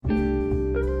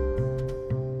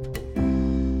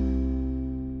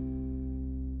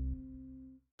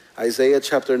Isaiah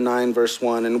chapter 9, verse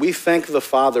 1. And we thank the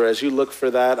Father. As you look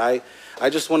for that, I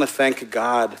just want to thank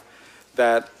God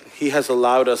that he has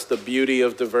allowed us the beauty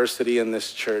of diversity in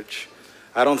this church.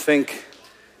 I don't think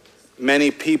many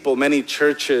people, many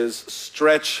churches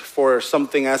stretch for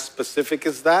something as specific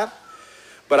as that.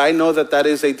 But I know that that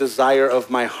is a desire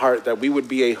of my heart, that we would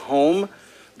be a home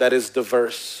that is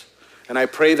diverse. And I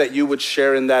pray that you would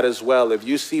share in that as well. If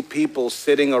you see people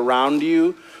sitting around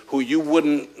you who you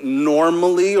wouldn't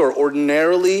normally or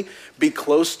ordinarily be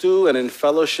close to and in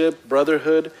fellowship,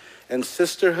 brotherhood, and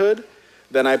sisterhood,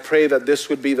 then I pray that this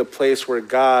would be the place where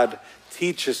God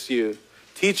teaches you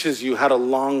how to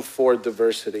long for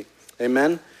diversity.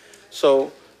 Amen?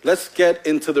 So let's get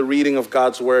into the reading of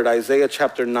God's word, Isaiah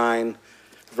chapter 9,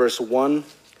 verse 1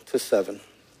 to 7.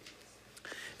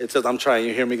 It says, I'm trying,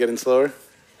 you hear me getting slower?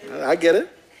 I get it.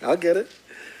 I'll get it.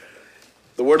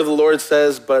 The word of the Lord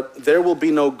says, but there will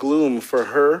be no gloom for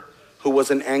her who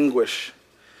was in anguish.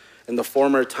 In the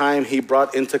former time, he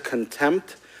brought into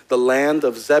contempt the land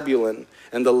of Zebulun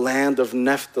and the land of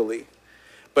Naphtali.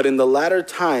 But in the latter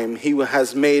time, he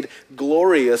has made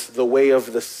glorious the way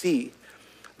of the sea,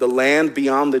 the land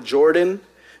beyond the Jordan,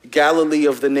 Galilee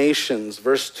of the nations.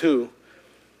 Verse 2,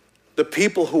 the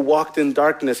people who walked in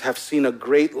darkness have seen a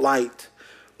great light.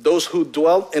 Those who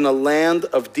dwelt in a land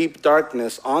of deep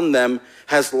darkness, on them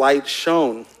has light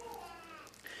shone.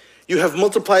 You have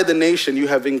multiplied the nation, you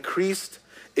have increased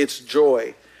its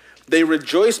joy. They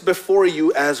rejoice before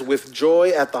you as with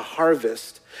joy at the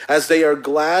harvest, as they are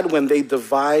glad when they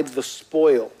divide the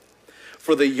spoil.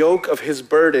 For the yoke of his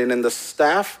burden and the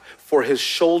staff for his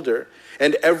shoulder,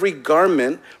 and every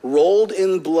garment rolled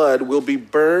in blood will be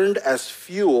burned as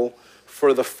fuel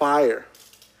for the fire.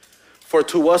 For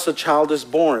to us a child is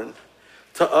born,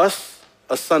 to us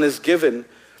a son is given,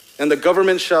 and the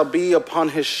government shall be upon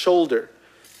his shoulder,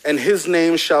 and his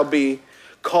name shall be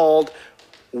called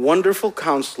Wonderful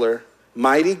Counselor,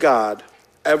 Mighty God,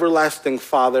 Everlasting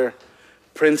Father,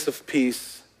 Prince of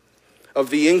Peace. Of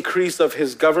the increase of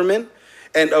his government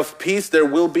and of peace there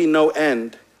will be no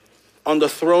end, on the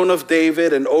throne of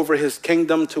David and over his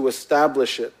kingdom, to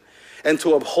establish it and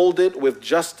to uphold it with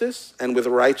justice and with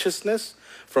righteousness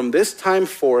from this time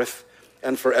forth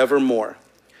and forevermore.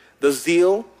 The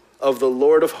zeal of the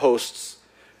Lord of hosts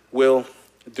will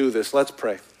do this. Let's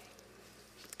pray.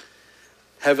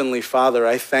 Heavenly Father,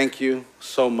 I thank you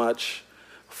so much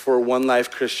for One Life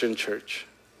Christian Church.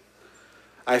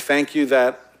 I thank you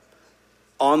that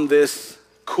on this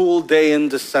cool day in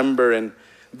December and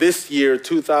this year,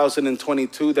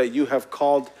 2022, that you have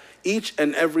called each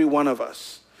and every one of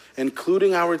us,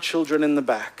 including our children in the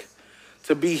back,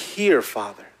 to be here,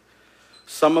 Father.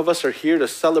 Some of us are here to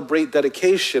celebrate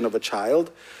dedication of a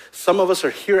child. Some of us are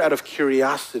here out of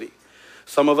curiosity.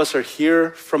 Some of us are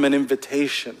here from an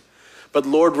invitation. But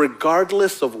Lord,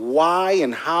 regardless of why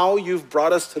and how you've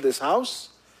brought us to this house,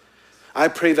 I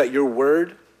pray that your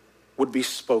word would be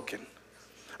spoken.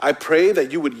 I pray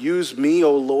that you would use me,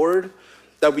 O Lord,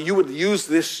 that you would use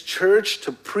this church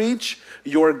to preach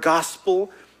your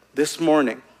gospel this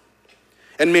morning.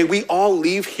 And may we all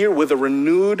leave here with a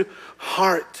renewed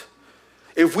heart.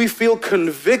 If we feel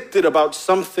convicted about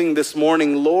something this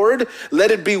morning, Lord,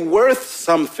 let it be worth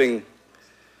something.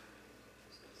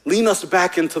 Lean us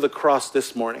back into the cross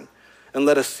this morning and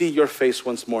let us see your face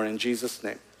once more in Jesus'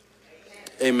 name.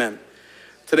 Amen.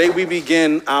 Today we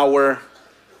begin our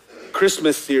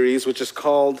Christmas series, which is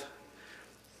called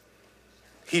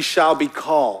He Shall Be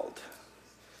Called.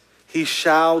 He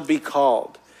shall be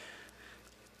called.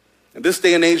 In this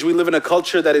day and age, we live in a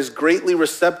culture that is greatly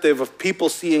receptive of people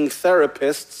seeing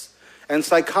therapists and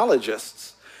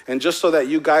psychologists. And just so that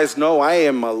you guys know,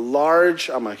 I'm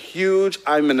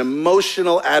an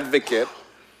emotional advocate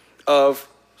of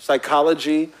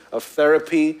psychology, of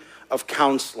therapy, of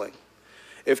counseling.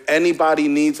 If anybody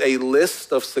needs a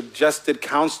list of suggested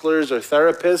counselors or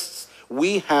therapists,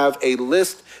 we have a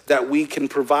list that we can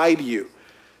provide you.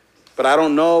 But I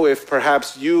don't know if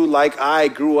perhaps you, like I,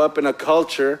 grew up in a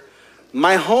culture,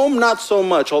 my home not so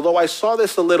much, although I saw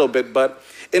this a little bit, but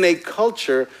in a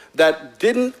culture that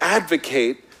didn't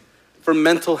advocate for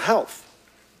mental health.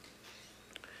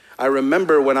 I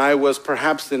remember when I was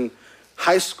perhaps in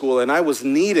high school and I was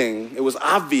needing, it was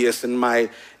obvious in my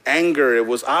anger, it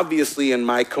was obviously in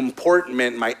my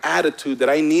comportment, my attitude, that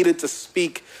I needed to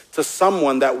speak to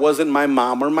someone that wasn't my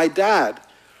mom or my dad.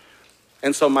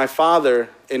 And so my father,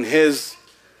 in his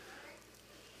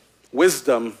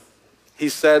wisdom, he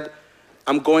said,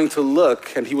 I'm going to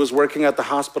look, and he was working at the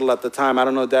hospital at the time. I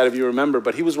don't know, Dad, if you remember,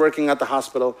 but he was working at the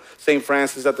hospital, St.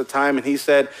 Francis at the time, and he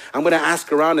said, I'm going to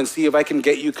ask around and see if I can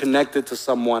get you connected to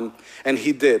someone. And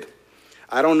he did.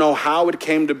 I don't know how it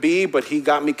came to be, but he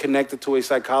got me connected to a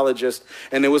psychologist,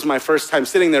 and it was my first time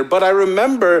sitting there. But I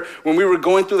remember when we were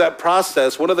going through that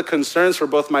process, one of the concerns for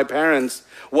both my parents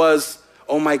was,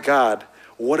 oh my God,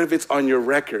 what if it's on your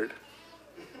record?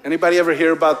 Anybody ever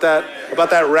hear about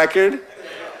that record?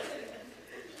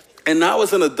 And now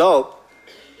as an adult,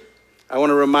 I want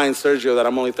to remind Sergio that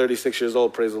I'm only 36 years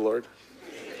old, praise the Lord.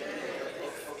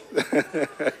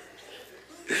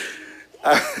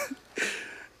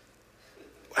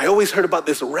 I always heard about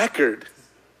this record.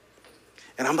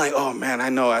 And I'm like, oh man, I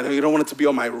know, you don't want it to be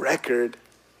on my record.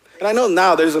 And I know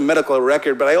now there's a medical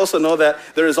record, but I also know that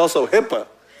there is also HIPAA.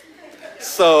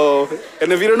 So,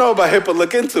 and if you don't know about HIPAA,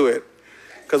 look into it.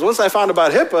 Because once I found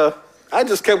about HIPAA, I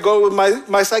just kept going with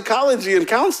my psychology and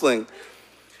counseling.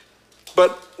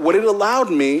 But what it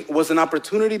allowed me was an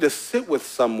opportunity to sit with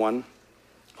someone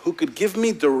who could give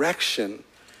me direction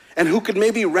and who could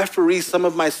maybe referee some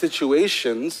of my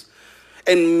situations,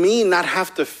 and me not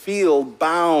have to feel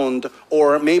bound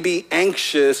or maybe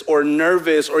anxious or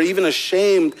nervous or even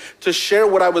ashamed to share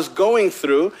what I was going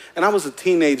through. And I was a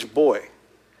teenage boy.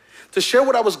 To share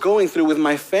what I was going through with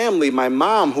my family, my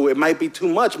mom, who it might be too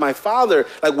much, my father,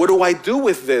 like, what do I do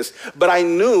with this? But I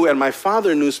knew, and my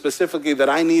father knew specifically, that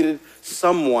I needed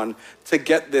someone to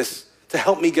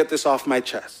help me get this off my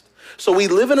chest. So we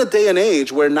live in a day and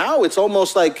age where now it's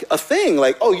almost like a thing,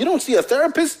 like, oh, you don't see a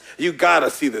therapist? You gotta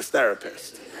see this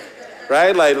therapist,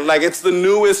 right? Like it's the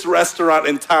newest restaurant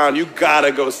in town. You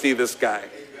gotta go see this guy.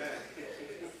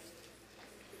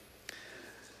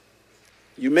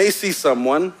 You may see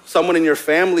someone in your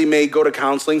family may go to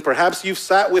counseling. Perhaps you've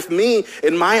sat with me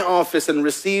in my office and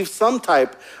received some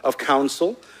type of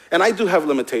counsel. And I do have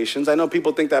limitations. I know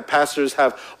people think that pastors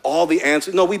have all the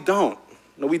answers. No, we don't.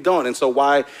 No, we don't. And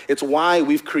so it's why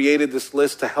we've created this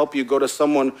list to help you go to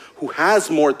someone who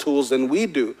has more tools than we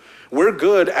do. We're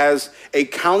good as a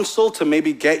counsel to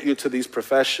maybe get you to these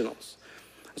professionals.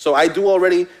 So I do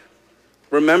already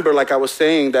remember, like I was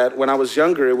saying, that when I was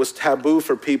younger, it was taboo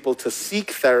for people to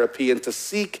seek therapy and to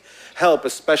seek help,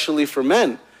 especially for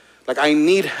men. Like, I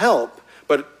need help.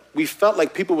 But we felt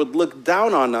like people would look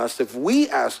down on us if we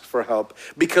asked for help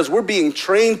because we're being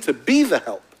trained to be the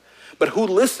help. But who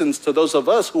listens to those of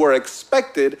us who are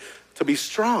expected to be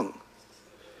strong?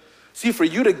 See, for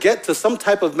you to get to some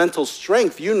type of mental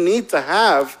strength, you need to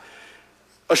have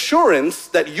assurance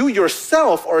that you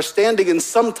yourself are standing in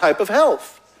some type of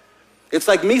health. It's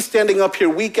like me standing up here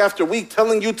week after week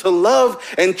telling you to love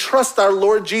and trust our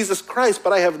Lord Jesus Christ,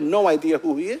 but I have no idea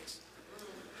who he is.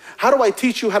 How do I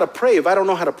teach you how to pray if I don't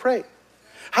know how to pray?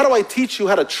 How do I teach you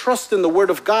how to trust in the Word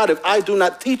of God if I do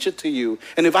not teach it to you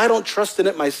and if I don't trust in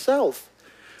it myself?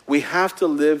 We have to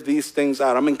live these things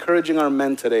out. I'm encouraging our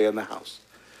men today in the house.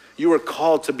 You are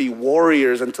called to be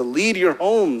warriors and to lead your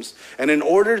homes. And in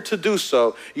order to do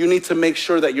so, you need to make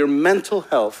sure that your mental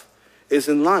health is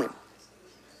in line.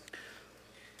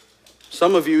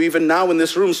 Some of you, even now in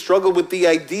this room, struggle with the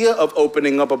idea of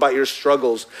opening up about your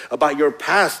struggles, about your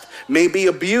past, maybe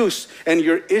abuse, and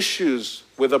your issues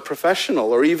with a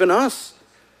professional or even us.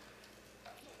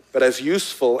 But as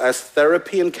useful as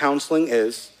therapy and counseling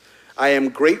is, I am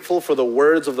grateful for the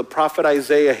words of the prophet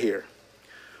Isaiah here,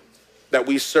 that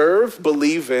we serve,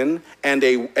 believe in, and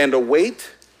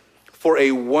await for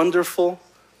a wonderful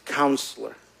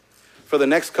counselor. For the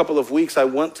next couple of weeks, I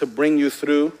want to bring you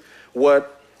through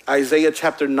what Isaiah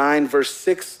chapter 9, verse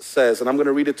 6 says, and I'm going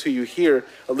to read it to you here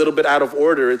a little bit out of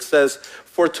order. It says,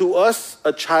 "For to us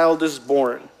a child is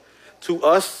born, to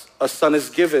us a son is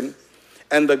given,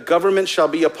 and the government shall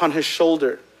be upon his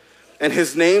shoulder, and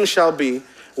his name shall be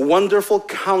Wonderful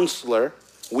Counselor,"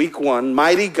 week 1,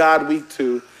 Mighty God, week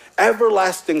 2,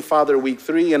 Everlasting Father, week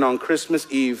 3, and on Christmas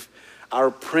Eve,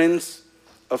 our Prince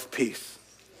of Peace.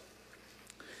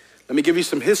 Let me give you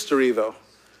some history, though.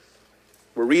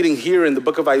 We're reading here in the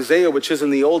book of Isaiah, which is in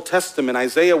the Old Testament.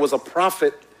 Isaiah was a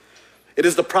prophet. It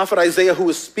is the prophet Isaiah who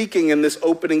is speaking in this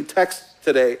opening text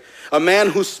today. A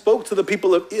man who spoke to the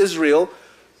people of Israel.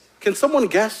 Can someone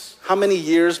guess how many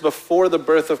years before the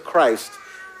birth of Christ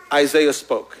Isaiah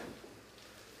spoke?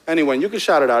 Anyone, you can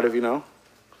shout it out if you know.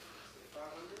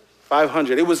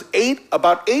 500. It was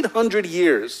about 800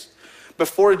 years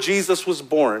before Jesus was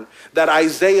born that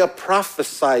Isaiah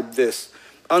prophesied this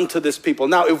unto this people.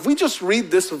 Now, if we just read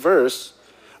this verse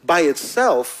by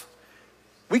itself,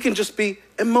 we can just be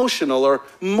emotional or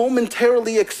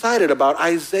momentarily excited about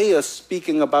Isaiah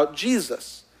speaking about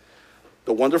Jesus,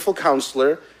 the wonderful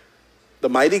counselor, the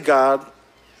mighty God,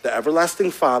 the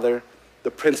everlasting Father,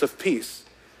 the Prince of Peace.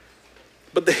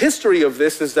 But the history of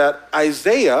this is that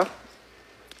Isaiah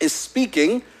is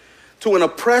speaking to an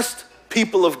oppressed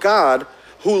people of God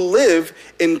who lived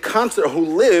in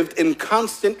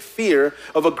constant fear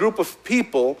of a group of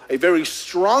people, a very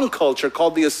strong culture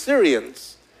called the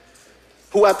Assyrians,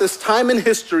 who at this time in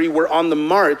history were on the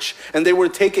march, and they were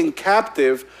taking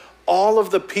captive all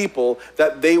of the people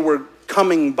that they were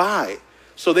coming by.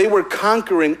 So they were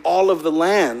conquering all of the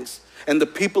lands, and the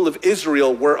people of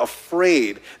Israel were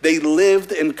afraid. They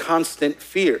lived in constant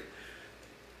fear.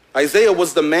 Isaiah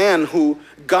was the man who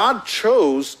God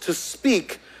chose to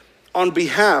speak on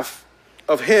behalf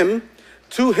of him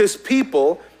to his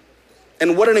people,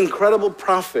 and what an incredible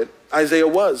prophet Isaiah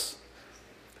was.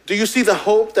 Do you see the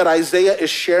hope that Isaiah is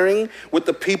sharing with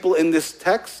the people in this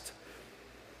text?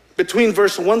 Between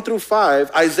verse 1 through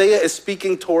 5, Isaiah is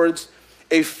speaking towards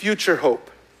a future hope.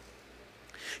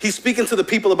 He's speaking to the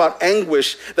people about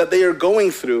anguish that they are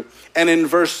going through. And in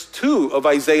verse 2 of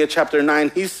Isaiah chapter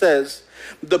 9, he says,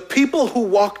 "The people who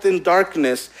walked in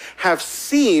darkness have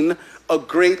seen a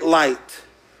great light.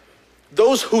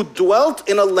 Those who dwelt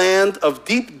in a land of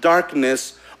deep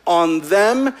darkness, on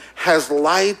them has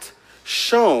light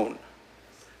shone."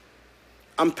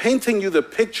 I'm painting you the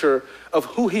picture of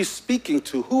who he's speaking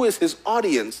to. Who is his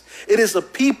audience? It is a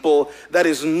people that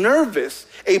is nervous,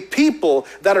 a people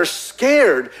that are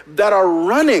scared, that are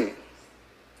running.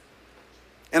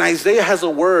 And Isaiah has a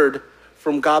word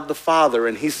from God the Father,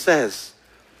 and he says,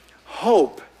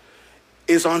 hope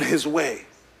is on his way.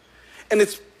 And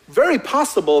it's very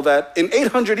possible that in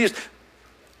 800 years,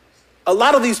 a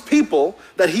lot of these people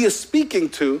that he is speaking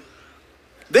to,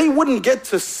 they wouldn't get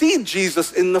to see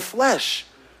Jesus in the flesh.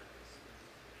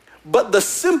 But the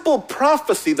simple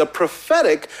prophecy, the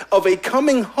prophetic of a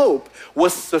coming hope,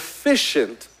 was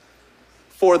sufficient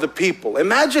for the people.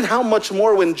 Imagine how much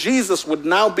more when Jesus would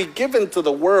now be given to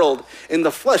the world in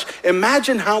the flesh.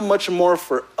 Imagine how much more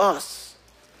for us.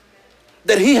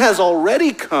 That he has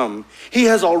already come, he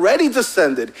has already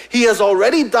descended, he has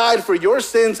already died for your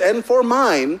sins and for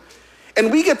mine,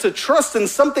 and we get to trust in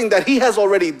something that he has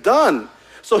already done.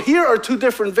 So here are two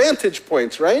different vantage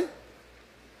points, right?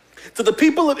 To the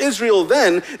people of Israel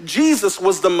then, Jesus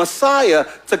was the Messiah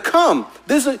to come.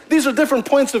 These are different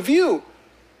points of view.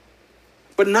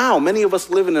 But now, many of us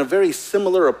live in a very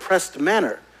similar oppressed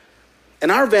manner.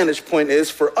 And our vantage point is,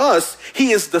 for us,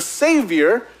 he is the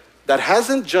Savior that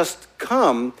hasn't just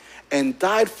come and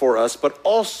died for us, but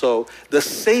also the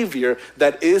Savior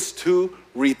that is to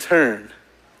return.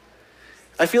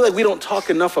 I feel like we don't talk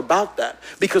enough about that,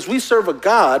 because we serve a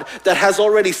God that has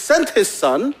already sent his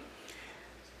Son,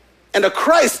 and a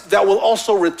Christ that will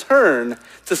also return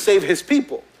to save his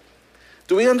people.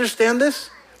 Do we understand this?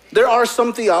 There are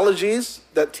some theologies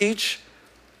that teach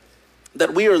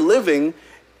that we are living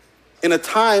in a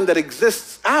time that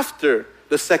exists after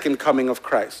the second coming of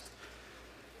Christ.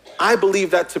 I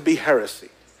believe that to be heresy.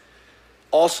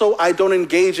 Also, I don't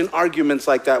engage in arguments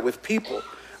like that with people.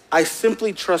 I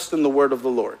simply trust in the word of the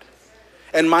Lord.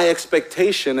 And my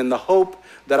expectation and the hope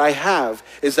that I have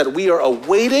is that we are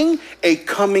awaiting a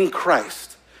coming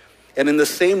Christ. And in the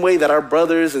same way that our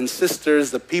brothers and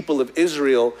sisters, the people of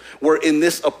Israel, were in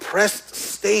this oppressed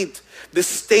state, this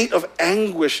state of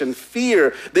anguish and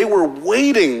fear, they were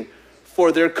waiting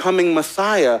for their coming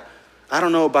Messiah. I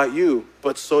don't know about you,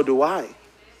 but so do I.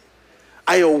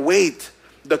 I await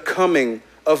the coming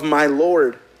of my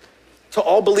Lord. To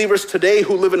all believers today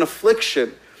who live in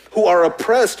affliction, who are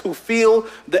oppressed, who feel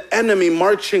the enemy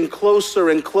marching closer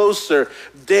and closer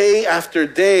day after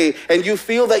day, and you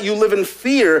feel that you live in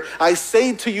fear, I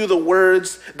say to you the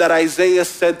words that Isaiah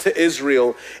said to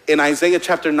Israel in Isaiah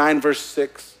chapter 9, verse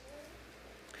 6.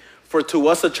 For to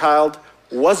us a child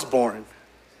was born,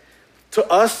 to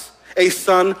us a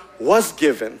son was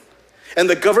given, and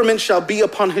the government shall be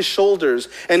upon his shoulders,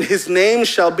 and his name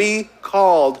shall be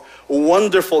called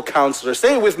Wonderful Counselor.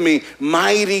 Say it with me.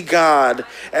 Mighty God,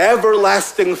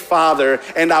 Everlasting Father,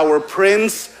 and our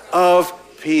Prince of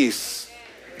Peace.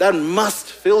 That must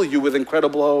fill you with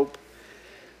incredible hope.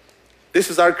 This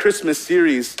is our Christmas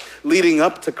series leading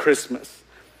up to Christmas.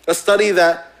 A study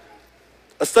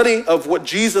of what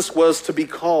Jesus was to be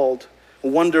called,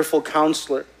 Wonderful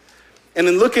Counselor. And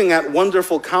in looking at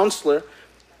Wonderful Counselor,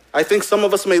 I think some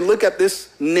of us may look at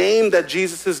this name that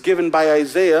Jesus is given by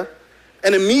Isaiah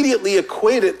and immediately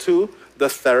equate it to the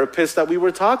therapist that we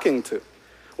were talking to.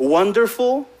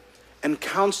 Wonderful and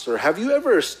Counselor. Have you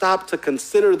ever stopped to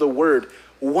consider the word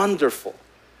wonderful?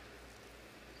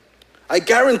 I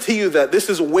guarantee you that this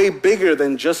is way bigger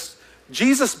than just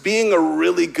Jesus being a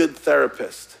really good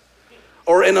therapist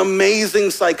or an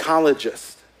amazing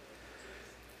psychologist.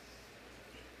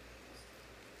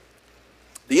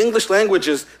 The English language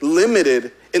is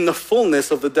limited in the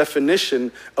fullness of the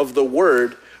definition of the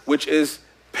word, which is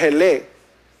Pele.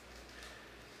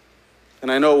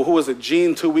 And I know, who was it,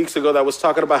 Gene 2 weeks ago, that was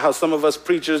talking about how some of us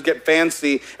preachers get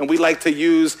fancy and we like to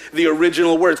use the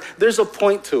original words. There's a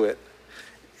point to it.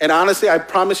 And honestly, I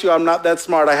promise you I'm not that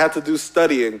smart. I had to do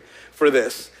studying for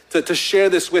this, to share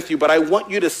this with you. But I want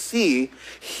you to see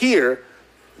here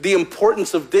the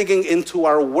importance of digging into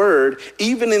our word,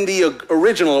 even in the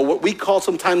original, or what we call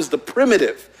sometimes the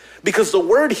primitive. Because the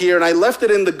word here, and I left it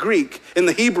in the Greek, in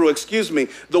the Hebrew, excuse me,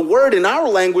 the word in our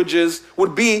languages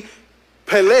would be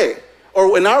Pele,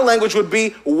 or in our language would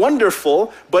be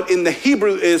wonderful, but in the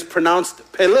Hebrew is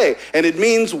pronounced Pele, and it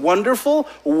means wonderful,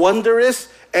 wondrous,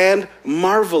 and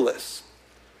marvelous.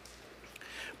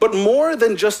 But more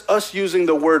than just us using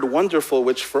the word wonderful,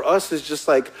 which for us is just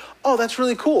like, oh, that's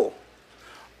really cool.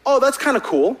 Oh, that's kind of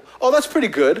cool. Oh, that's pretty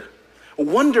good.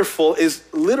 Wonderful is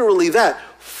literally that,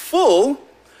 full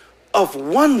of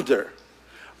wonder,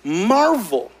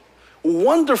 marvel.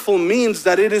 Wonderful means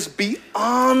that it is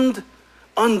beyond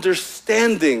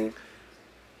understanding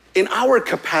in our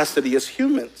capacity as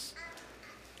humans.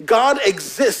 God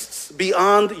exists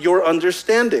beyond your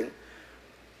understanding.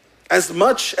 As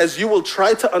much as you will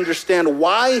try to understand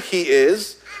why he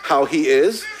is, how he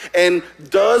is, and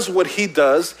does what he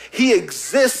does, he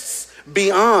exists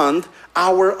beyond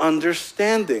our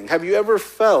understanding. Have you ever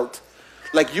felt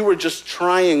like you were just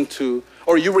trying to,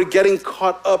 or you were getting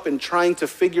caught up in trying to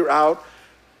figure out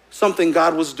something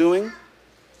God was doing?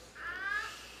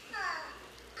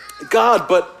 God,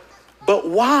 but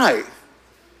why?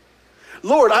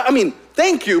 Lord, I mean,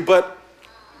 thank you, but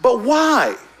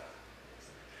why?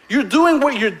 You're doing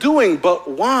what you're doing, but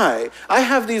why? I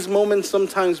have these moments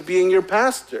sometimes being your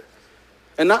pastor.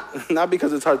 And not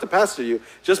because it's hard to pastor you,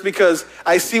 just because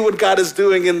I see what God is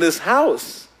doing in this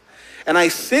house. And I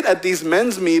sit at these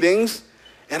men's meetings,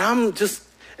 and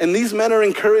these men are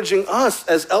encouraging us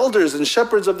as elders and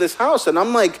shepherds of this house. And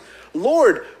I'm like,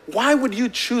 Lord, why would you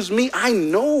choose me? I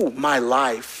know my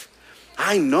life.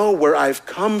 I know where I've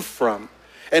come from.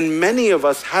 And many of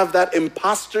us have that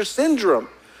imposter syndrome.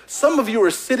 Some of you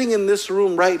are sitting in this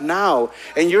room right now,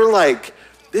 and you're like,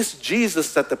 this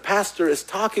Jesus that the pastor is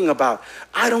talking about,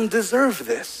 I don't deserve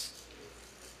this.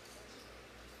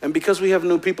 And because we have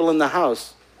new people in the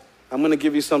house, I'm going to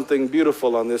give you something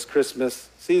beautiful on this Christmas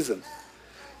season.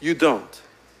 You don't.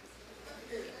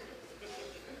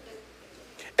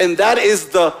 And that is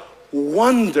the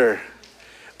wonder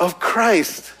of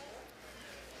Christ.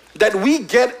 That we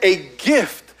get a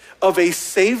gift of a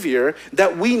Savior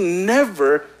that we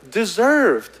never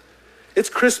deserved. It's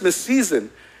Christmas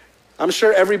season. I'm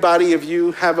sure everybody, if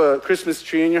you have a Christmas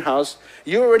tree in your house,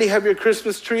 you already have your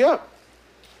Christmas tree up.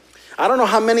 I don't know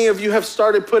how many of you have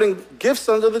started putting gifts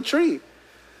under the tree.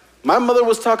 My mother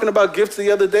was talking about gifts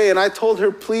the other day, and I told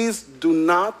her, please do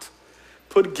not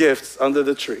put gifts under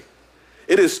the tree.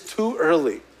 It is too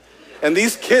early. And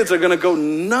these kids are going to go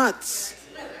nuts.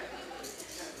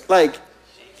 Like,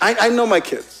 I know my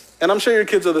kids, and I'm sure your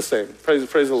kids are the same. Praise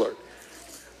the Lord.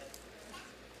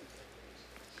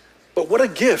 But what a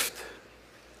gift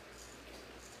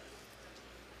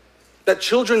that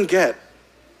children get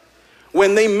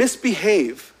when they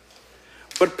misbehave,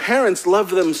 but parents love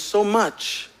them so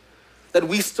much that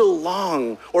we still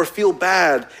long or feel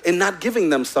bad in not giving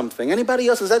them something. Anybody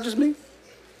else? Is that just me?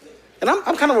 And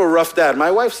I'm kind of a rough dad.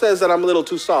 My wife says that I'm a little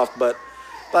too soft, but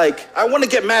like, I want to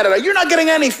get mad at her. You're not getting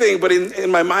anything. But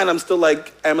in my mind, I'm still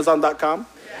like Amazon.com,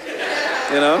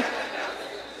 you know?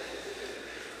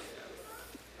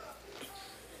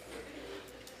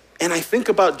 And I think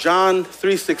about John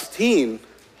 3:16.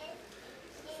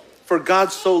 For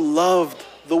God so loved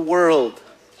the world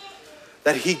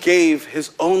that he gave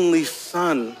his only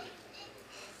son.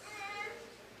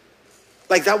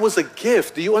 Like, that was a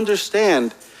gift. Do you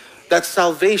understand that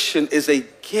salvation is a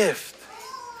gift?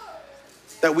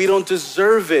 That we don't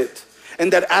deserve it.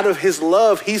 And that out of his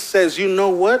love, he says, you know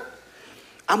what?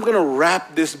 I'm going to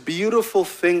wrap this beautiful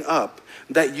thing up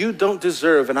that you don't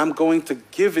deserve, and I'm going to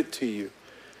give it to you.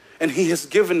 And he has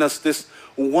given us this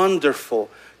wonderful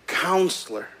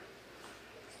counselor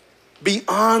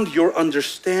beyond your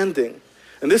understanding.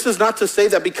 And this is not to say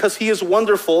that because he is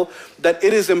wonderful, that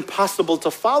it is impossible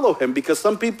to follow him, because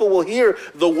some people will hear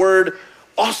the word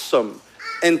awesome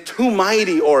and too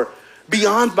mighty or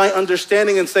beyond my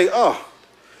understanding and say, oh,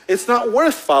 it's not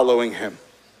worth following him.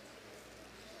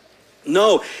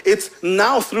 No, it's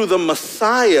now through the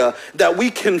Messiah that we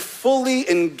can fully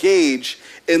engage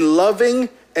in loving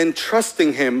and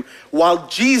trusting him, while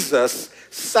Jesus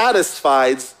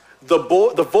satisfies the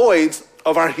voids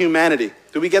of our humanity.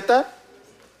 Do we get that?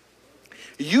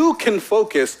 You can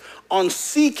focus on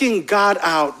seeking God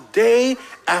out day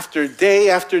after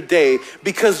day,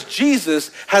 because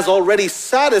Jesus has already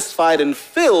satisfied and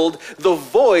filled the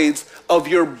voids of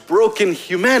your broken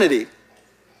humanity.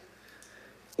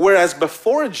 Whereas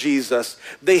before Jesus,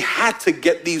 they had to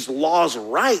get these laws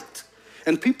right.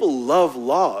 And people love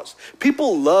laws.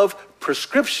 People love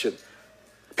prescription.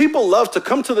 People love to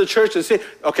come to the church and say,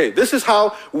 okay, this is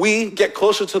how we get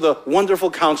closer to the wonderful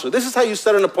counselor. This is how you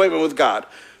set an appointment with God.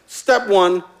 Step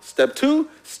 1, step 2,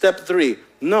 step 3.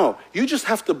 No, you just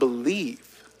have to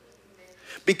believe.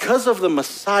 Because of the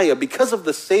Messiah, because of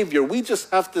the Savior, we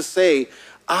just have to say,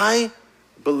 I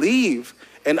believe.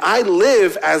 And I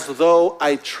live as though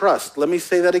I trust. Let me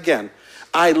say that again.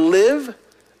 I live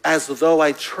as though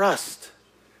I trust.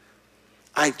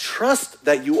 I trust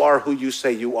that you are who you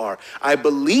say you are. I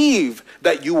believe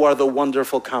that you are the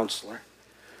wonderful counselor.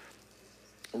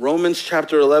 Romans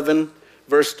chapter 11,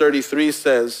 verse 33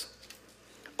 says,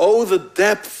 "Oh, the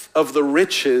depth of the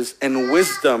riches and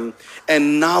wisdom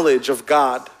and knowledge of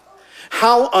God.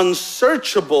 How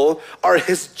unsearchable are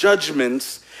his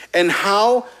judgments and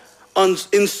how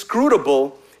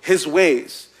inscrutable his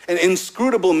ways." And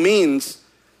inscrutable means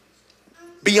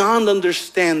beyond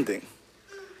understanding.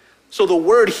 So the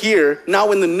word here,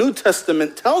 now in the New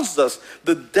Testament, tells us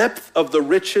the depth of the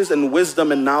riches and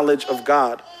wisdom and knowledge of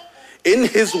God. In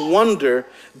his wonder,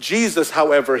 Jesus,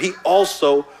 however, he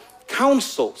also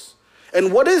counsels.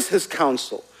 And what is his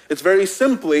counsel? It's very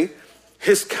simply,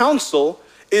 his counsel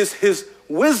is his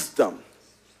wisdom.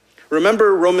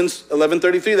 Remember Romans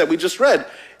 11:33 that we just read.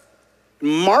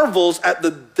 Marvels at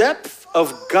the depth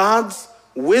of God's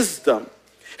wisdom.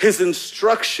 His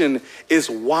instruction is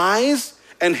wise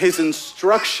and his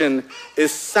instruction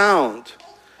is sound.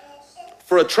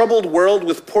 For a troubled world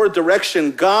with poor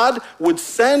direction, God would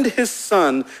send his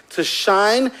Son to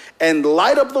shine and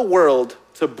light up the world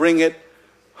to bring it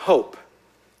hope.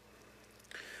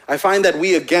 I find that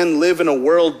we again live in a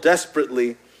world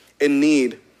desperately in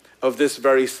need of this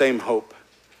very same hope.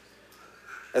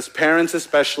 As parents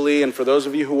especially, and for those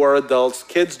of you who are adults,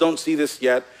 kids don't see this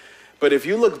yet, but if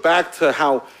you look back to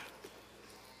how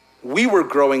we were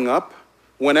growing up,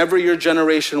 whenever your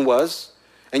generation was,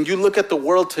 and you look at the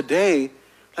world today,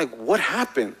 like, what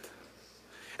happened?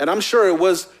 And I'm sure it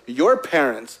was your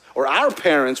parents or our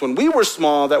parents when we were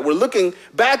small that were looking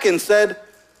back and said,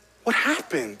 what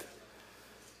happened?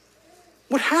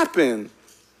 What happened?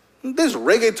 There's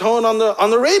reggaeton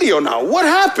on the radio now. What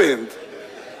happened?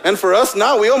 And for us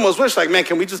now, we almost wish, like, man,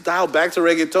 can we just dial back to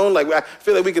reggaeton? Like, I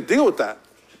feel like we could deal with that.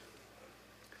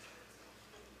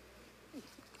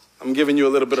 I'm giving you a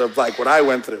little bit of like what I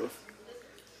went through.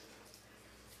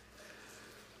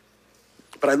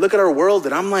 But I look at our world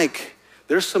and I'm like,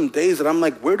 there's some days that I'm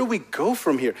like, where do we go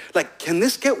from here? Like, can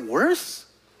this get worse?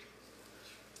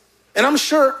 And I'm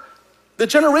sure the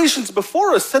generations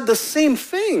before us said the same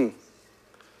thing.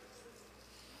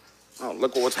 Oh,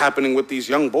 look at what's happening with these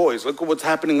young boys. Look at what's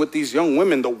happening with these young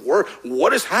women.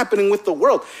 What is happening with the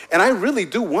world? And I really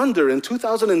do wonder in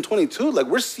 2022, like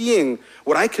we're seeing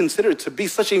what I consider to be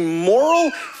such immoral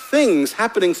things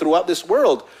happening throughout this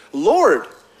world. Lord,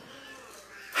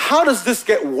 how does this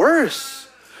get worse?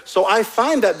 So I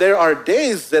find that there are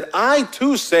days that I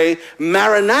too say,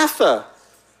 Maranatha,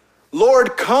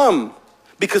 Lord, come,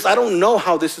 because I don't know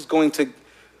how this is going to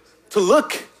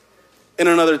look in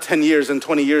another 10 years and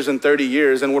 20 years and 30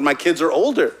 years and when my kids are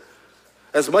older.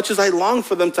 As much as I long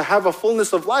for them to have a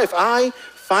fullness of life, I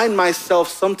find myself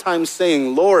sometimes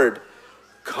saying, Lord,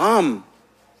 come.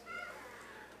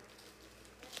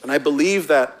 And I believe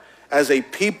that as a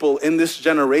people in this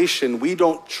generation, we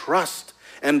don't trust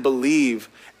and believe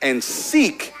and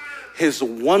seek his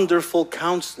wonderful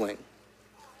counseling.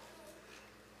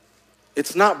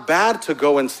 It's not bad to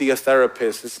go and see a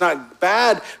therapist. It's not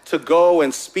bad to go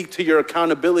and speak to your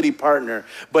accountability partner.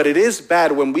 But it is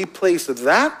bad when we place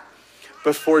that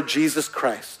before Jesus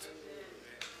Christ.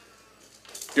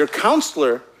 Your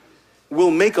counselor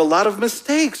will make a lot of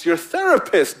mistakes. Your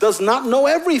therapist does not know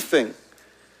everything.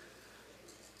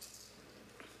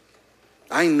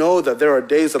 I know that there are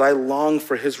days that I long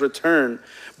for his return.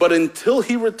 But until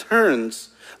he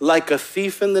returns, like a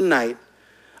thief in the night,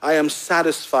 I am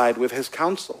satisfied with his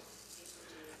counsel.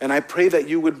 And I pray that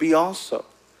you would be also.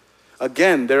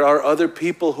 Again, there are other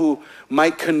people who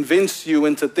might convince you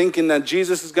into thinking that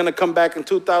Jesus is going to come back in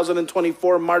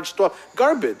 2024, March 12th.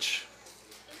 Garbage.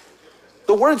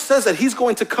 The word says that he's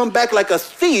going to come back like a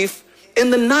thief in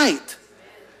the night.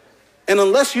 And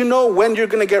unless you know when you're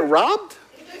going to get robbed,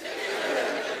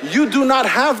 you do not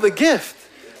have the gift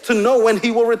to know when he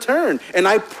will return. And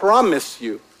I promise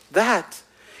you that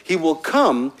he will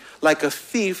come like a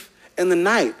thief in the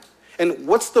night. And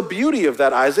what's the beauty of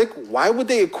that, Isaac? Why would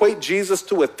they equate Jesus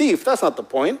to a thief? That's not the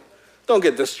point. Don't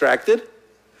get distracted.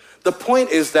 The point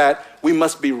is that we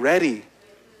must be ready.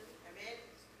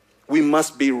 We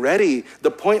must be ready.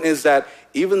 The point is that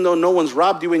even though no one's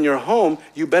robbed you in your home,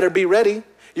 you better be ready.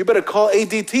 You better call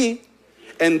ADT.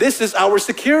 And this is our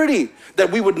security,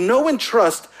 that we would know and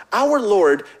trust our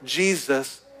Lord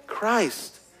Jesus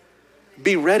Christ.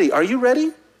 Be ready. Are you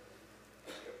ready?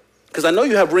 Because I know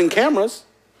you have Ring cameras.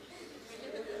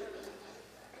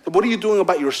 But what are you doing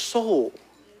about your soul?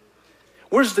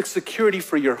 Where's the security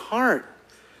for your heart?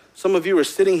 Some of you are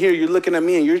sitting here, you're looking at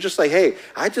me, and you're just like, hey,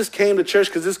 I just came to church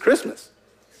because it's Christmas.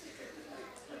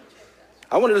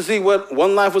 I wanted to see what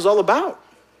One Life was all about.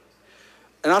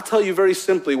 And I'll tell you very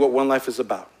simply what One Life is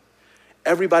about.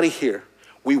 Everybody here,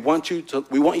 we want you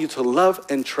to love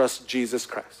and trust Jesus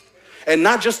Christ. And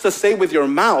not just to say with your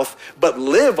mouth, but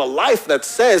live a life that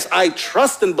says, I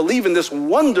trust and believe in this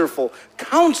wonderful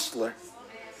counselor.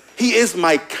 He is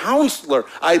my counselor.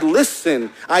 I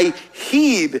listen. I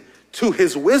heed to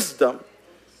his wisdom.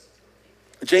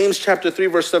 James chapter 3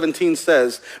 verse 17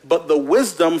 says, but the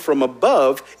wisdom from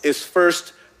above is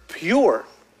first pure,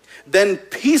 then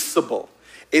peaceable.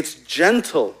 It's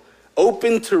gentle,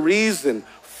 open to reason,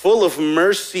 full of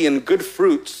mercy and good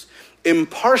fruits,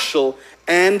 impartial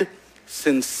and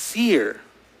sincere.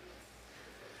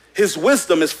 His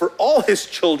wisdom is for all his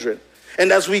children.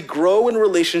 And as we grow in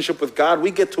relationship with God,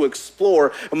 we get to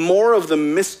explore more of the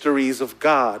mysteries of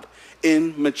God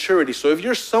in maturity. So if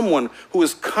you're someone who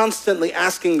is constantly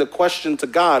asking the question to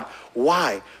God,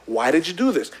 why? Why did you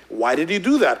do this? Why did you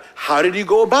do that? How did you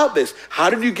go about this? How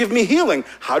did you give me healing?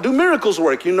 How do miracles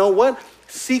work? You know what?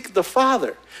 Seek the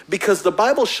Father. Because the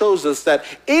Bible shows us that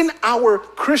in our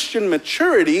Christian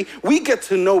maturity, we get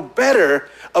to know better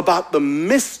about the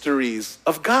mysteries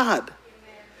of God.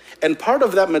 And part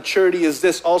of that maturity is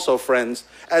this also, friends.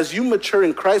 As you mature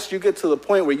in Christ, you get to the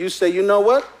point where you say, you know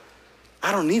what?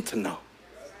 I don't need to know.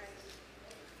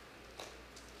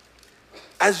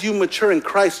 As you mature in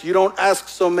Christ, you don't ask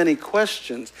so many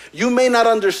questions. You may not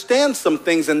understand some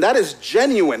things, and that is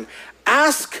genuine.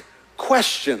 Ask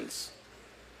questions.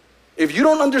 If you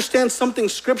don't understand something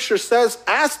Scripture says,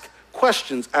 ask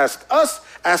questions. Ask us,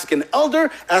 ask an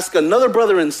elder, ask another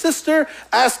brother and sister,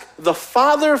 ask the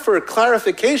Father for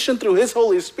clarification through his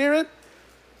Holy Spirit.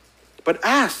 But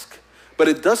ask. But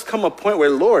it does come a point where,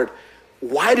 Lord,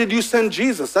 why did you send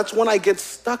Jesus? That's when I get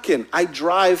stuck in. I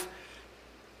drive.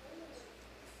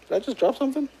 Did I just drop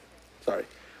something? Sorry.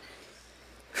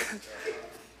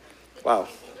 Wow.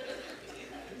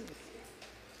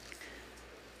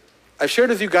 I shared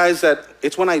with you guys that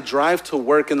it's when I drive to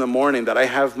work in the morning that I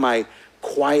have my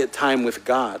quiet time with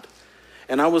God.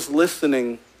 And I was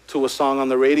listening to a song on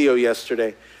the radio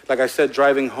yesterday, like I said,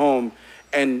 driving home,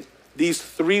 and these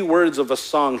 3 words of a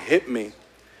song hit me.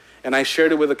 And I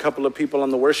shared it with a couple of people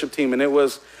on the worship team, and it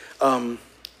was,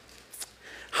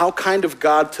 how kind of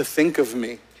God to think of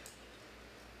me.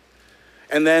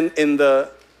 And then in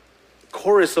the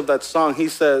chorus of that song, he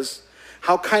says,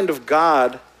 how kind of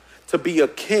God to be a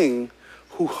king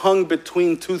who hung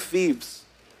between 2 thieves.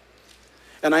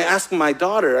 And I asked my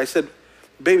daughter, I said,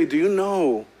 baby, do you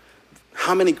know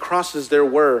how many crosses there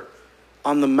were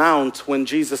on the mount when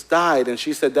Jesus died? And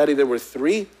she said, Daddy, there were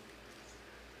 3.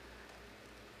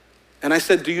 And I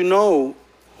said, do you know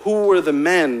who were the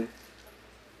men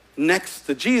next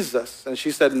to Jesus? And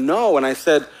she said, no. And I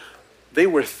said, they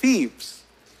were thieves.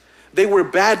 They were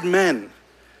bad men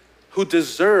who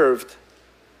deserved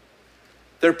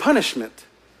their punishment.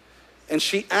 And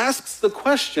she asks the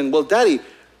question, well, Daddy,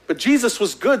 but Jesus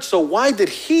was good, so why did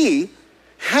he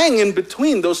hang in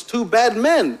between those 2 bad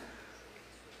men?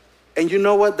 And you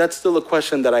know what? That's still a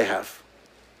question that I have.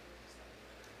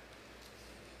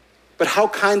 But how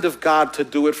kind of God to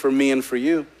do it for me and for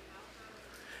you.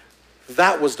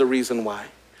 That was the reason why.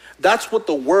 That's what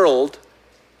the world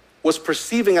was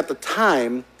perceiving at the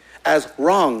time as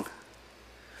wrong.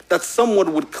 That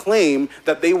someone would claim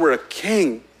that they were a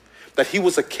king, that he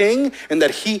was a king and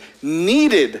that he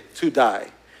needed to die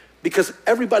because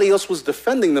everybody else was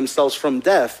defending themselves from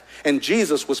death and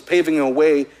Jesus was paving a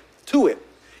way to it.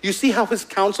 You see how his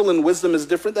counsel and wisdom is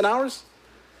different than ours?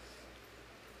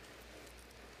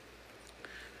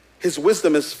 His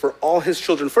wisdom is for all his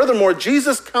children. Furthermore,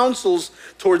 Jesus counsels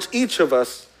towards each of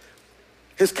us.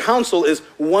 His counsel is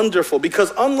wonderful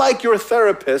because unlike your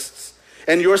therapists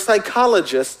and your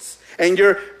psychologists and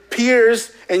your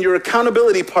peers and your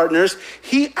accountability partners,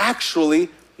 he actually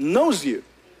knows you.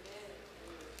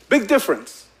 Big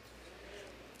difference.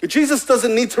 Jesus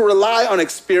doesn't need to rely on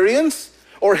experience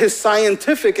or his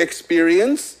scientific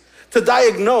experience to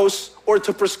diagnose or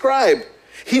to prescribe.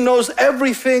 He knows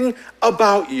everything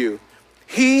about you.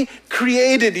 He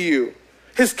created you.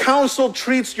 His counsel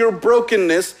treats your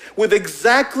brokenness with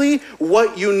exactly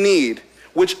what you need,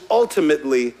 which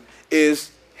ultimately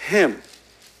is Him.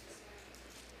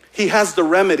 He has the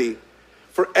remedy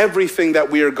for everything that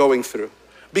we are going through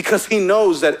because He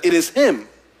knows that it is Him.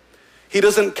 He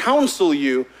doesn't counsel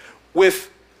you with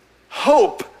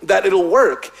hope that it'll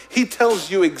work. He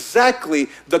tells you exactly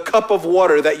the cup of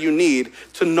water that you need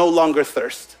to no longer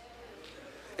thirst.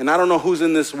 And I don't know who's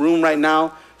in this room right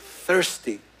now,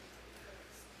 thirsty.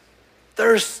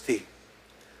 Thirsty.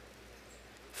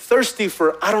 Thirsty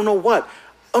for I don't know what,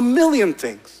 a million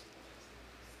things.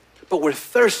 But we're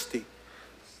thirsty.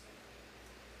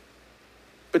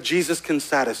 But Jesus can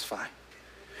satisfy.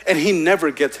 And He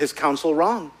never gets His counsel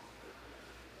wrong.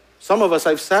 Some of us,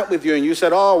 I've sat with you and you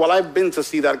said, oh, well, I've been to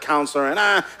see that counselor and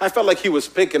I felt like he was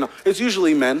picking on. It's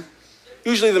usually men.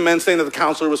 Usually the men saying that the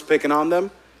counselor was picking on them.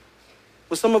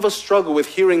 But some of us struggle with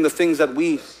hearing the things that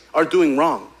we are doing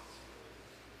wrong.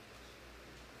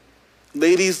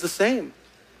 Ladies, the same.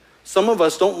 Some of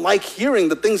us don't like hearing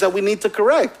the things that we need to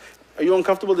correct. Are you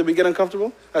uncomfortable? Did we get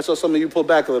uncomfortable? I saw some of you pull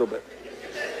back a little bit.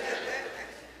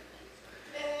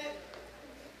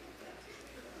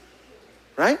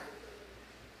 Right?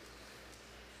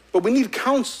 But we need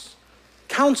counsel.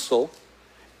 Counsel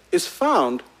is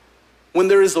found when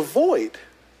there is a void,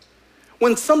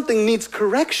 when something needs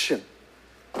correction.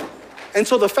 And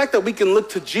so the fact that we can look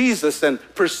to Jesus and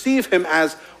perceive Him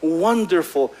as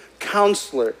wonderful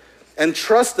counselor and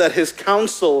trust that His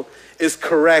counsel is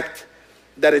correct,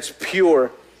 that it's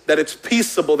pure, that it's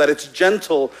peaceable, that it's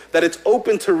gentle, that it's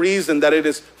open to reason, that it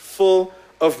is full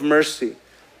of mercy.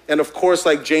 And of course,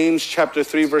 like James chapter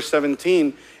 3, verse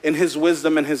 17, in His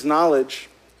wisdom and His knowledge,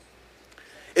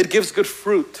 it gives good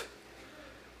fruit.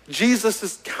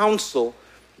 Jesus' counsel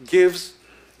gives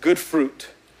good fruit.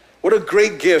 What a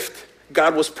great gift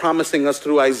God was promising us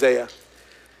through Isaiah.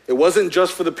 It wasn't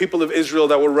just for the people of Israel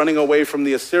that were running away from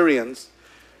the Assyrians.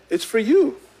 It's for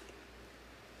you.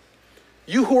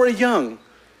 You who are young,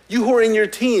 you who are in your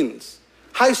teens,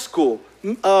 high school,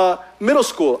 middle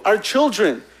school, our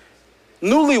children,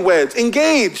 newlyweds,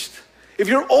 engaged, if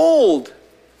you're old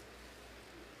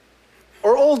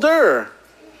or older,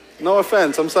 no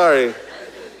offense, I'm sorry.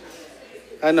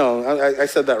 I know, I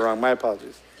said that wrong, my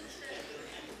apologies.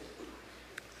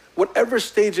 Whatever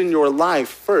stage in your life,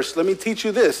 first, let me teach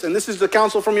you this, and this is the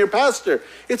counsel from your pastor.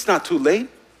 It's not too late.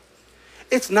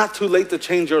 It's not too late to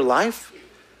change your life.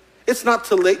 It's not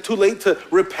too late to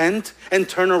repent and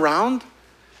turn around.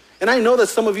 And I know that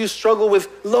some of you struggle with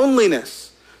loneliness.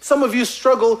 Some of you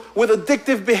struggle with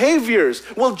addictive behaviors.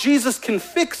 Well, Jesus can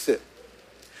fix it.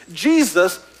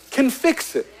 Jesus can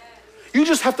fix it. You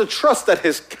just have to trust that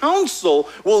His counsel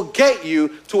will get you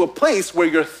to a place where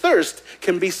your thirst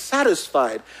can be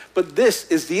satisfied. But this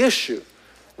is the issue.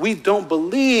 We don't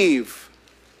believe.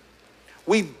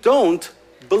 We don't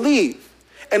believe.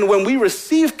 And when we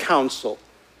receive counsel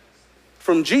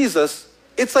from Jesus,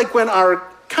 it's like when our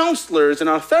counselors and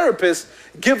our therapists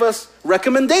give us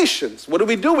recommendations. What do?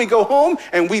 We go home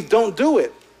and we don't do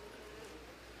it.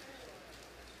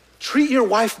 Treat your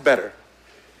wife better.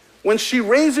 When she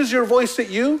raises your voice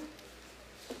at you,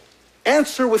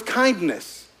 answer with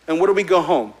kindness. And what do? We go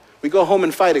home. We go home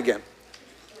and fight again.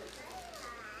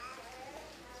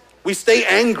 We stay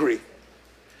angry.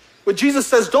 But Jesus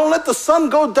says, don't let the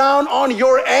sun go down on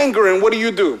your anger. And what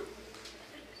do?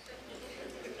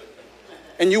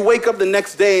 And you wake up the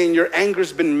next day and your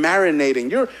anger's been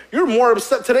marinating. You're more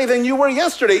upset today than you were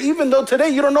yesterday, even though today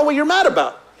you don't know what you're mad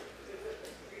about.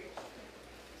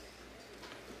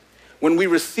 When we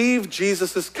receive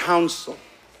Jesus' counsel,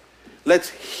 let's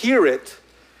hear it,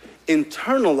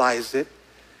 internalize it,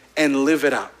 and live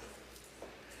it out.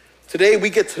 Today we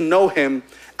get to know Him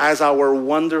as our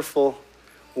wonderful,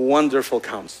 wonderful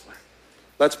counselor.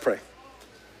 Let's pray.